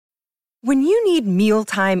When you need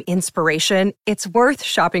mealtime inspiration, it's worth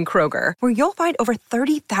shopping Kroger, where you'll find over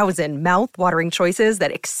 30,000 mouth-watering choices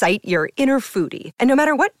that excite your inner foodie. And no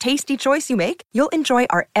matter what tasty choice you make, you'll enjoy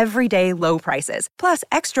our everyday low prices, plus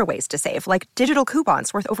extra ways to save, like digital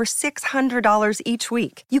coupons worth over $600 each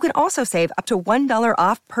week. You can also save up to $1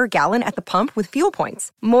 off per gallon at the pump with fuel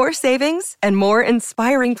points. More savings and more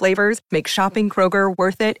inspiring flavors make shopping Kroger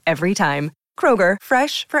worth it every time. Kroger,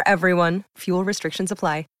 fresh for everyone. Fuel restrictions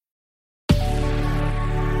apply.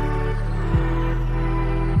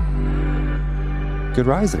 Good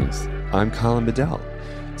Risings. I'm Colin Bedell.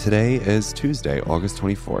 Today is Tuesday, August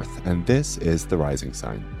 24th, and this is The Rising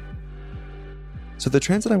Sign. So the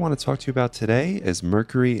transit I want to talk to you about today is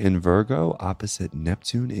Mercury in Virgo opposite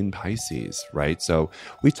Neptune in Pisces, right? So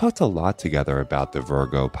we've talked a lot together about the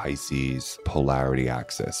Virgo-Pisces polarity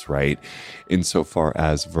axis, right? Insofar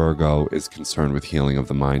as Virgo is concerned with healing of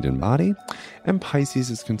the mind and body, and Pisces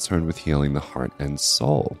is concerned with healing the heart and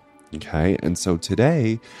soul. Okay, and so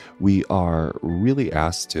today we are really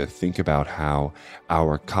asked to think about how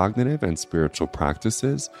our cognitive and spiritual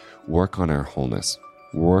practices work on our wholeness,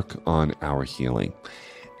 work on our healing.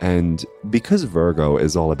 And because Virgo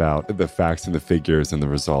is all about the facts and the figures and the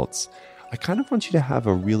results, I kind of want you to have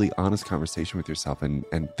a really honest conversation with yourself and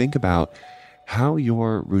think about how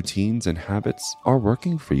your routines and habits are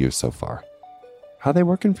working for you so far. How are they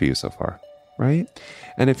working for you so far? Right?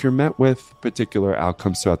 And if you're met with particular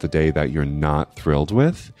outcomes throughout the day that you're not thrilled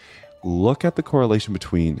with, look at the correlation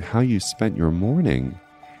between how you spent your morning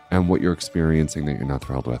and what you're experiencing that you're not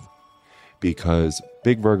thrilled with. Because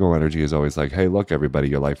big Virgo energy is always like, hey, look, everybody,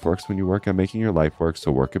 your life works when you work at making your life work.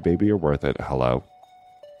 So work it, baby, you're worth it. Hello.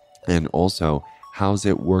 And also, how's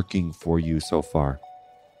it working for you so far?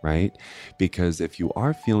 Right? Because if you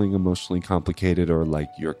are feeling emotionally complicated or like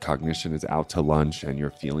your cognition is out to lunch and you're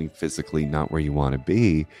feeling physically not where you want to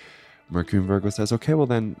be, Mercury in Virgo says, okay, well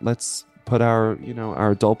then let's put our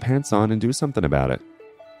adult pants on and do something about it.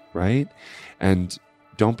 Right? And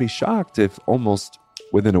don't be shocked if almost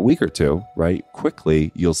within a week or two, right,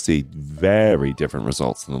 quickly, you'll see very different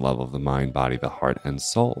results in the level of the mind, body, the heart, and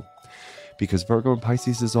soul. Because Virgo and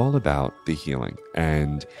Pisces is all about the healing.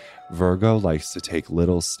 And Virgo likes to take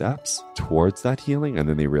little steps towards that healing, and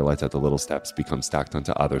then they realize that the little steps become stacked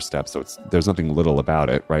onto other steps. So there's nothing little about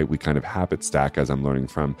it, right? We kind of habit stack, as I'm learning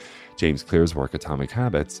from James Clear's work, Atomic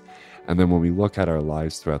Habits. And then when we look at our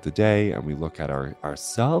lives throughout the day and we look at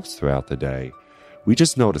ourselves throughout the day, we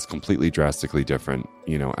just notice completely drastically different,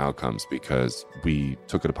 outcomes because we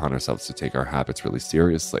took it upon ourselves to take our habits really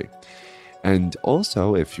seriously. And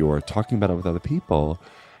also, if you're talking about it with other people,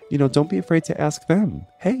 don't be afraid to ask them,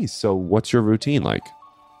 hey, so what's your routine like?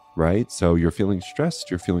 Right? So you're feeling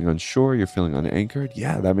stressed, you're feeling unsure, you're feeling unanchored.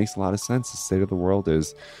 Yeah, that makes a lot of sense. The state of the world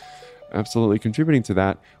is absolutely contributing to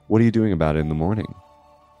that. What are you doing about it in the morning?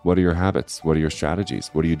 What are your habits? What are your strategies?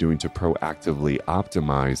 What are you doing to proactively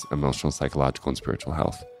optimize emotional, psychological, and spiritual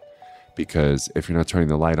health? Because if you're not turning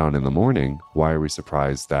the light on in the morning, why are we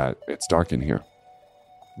surprised that it's dark in here?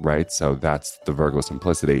 Right? So that's the Virgo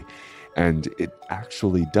simplicity. And it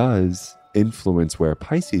actually does influence where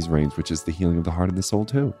Pisces reigns, which is the healing of the heart and the soul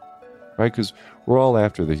too, right? Because we're all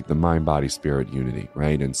after the mind, body, spirit unity,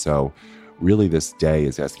 right? And so really this day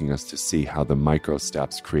is asking us to see how the micro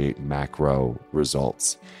steps create macro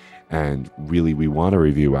results. And really we want to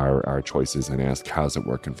review our choices and ask, how's it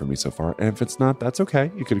working for me so far? And if it's not, that's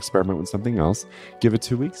okay. You could experiment with something else. Give it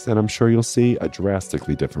 2 weeks and I'm sure you'll see a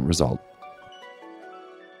drastically different result.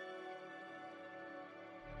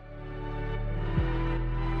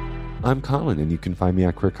 I'm Colin, and you can find me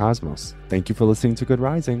at Queer Cosmos. Thank you for listening to Good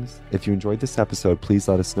Risings. If you enjoyed this episode, please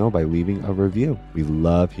let us know by leaving a review. We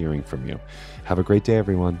love hearing from you. Have a great day,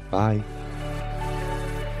 everyone. Bye.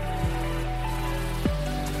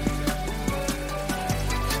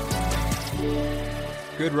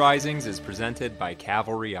 Good Risings is presented by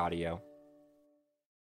Cavalry Audio.